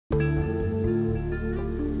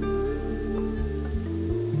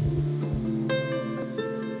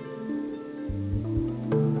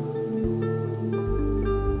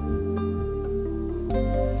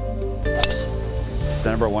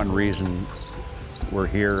number one reason we're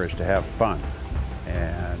here is to have fun.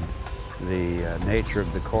 And the nature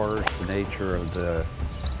of the course, the nature of the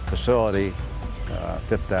facility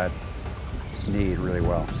fit that need really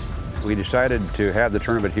well. We decided to have the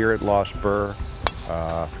tournament here at Spur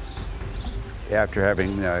after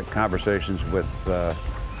having conversations with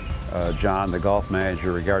John, the golf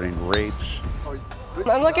manager, regarding rates.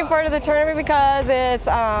 I'm looking forward to the tournament because it's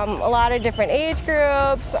a lot of different age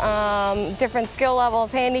groups, different skill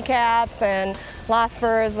levels, handicaps, and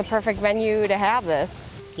Spur is the perfect venue to have this.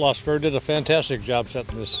 Spur did a fantastic job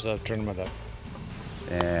setting this tournament up.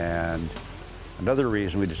 And another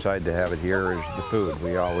reason we decided to have it here is the food.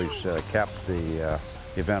 We always kept the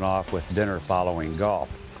event off with dinner following golf.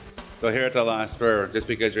 So here at the Spur, just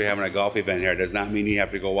because you're having a golf event here does not mean you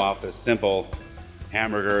have to go off the simple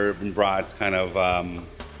hamburger and brats kind of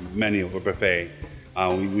menu or buffet.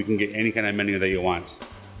 We can get any kind of menu that you want.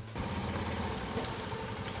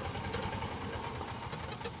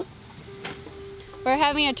 We're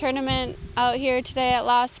having a tournament out here today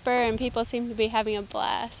at Spur, and people seem to be having a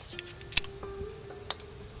blast.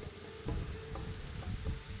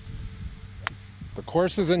 The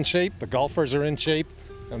course is in shape, the golfers are in shape,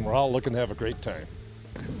 and we're all looking to have a great time.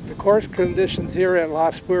 The course conditions here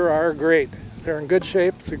at Spur are great. They're in good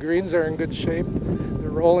shape, the greens are in good shape,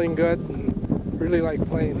 they're rolling good, and really like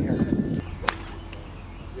playing here.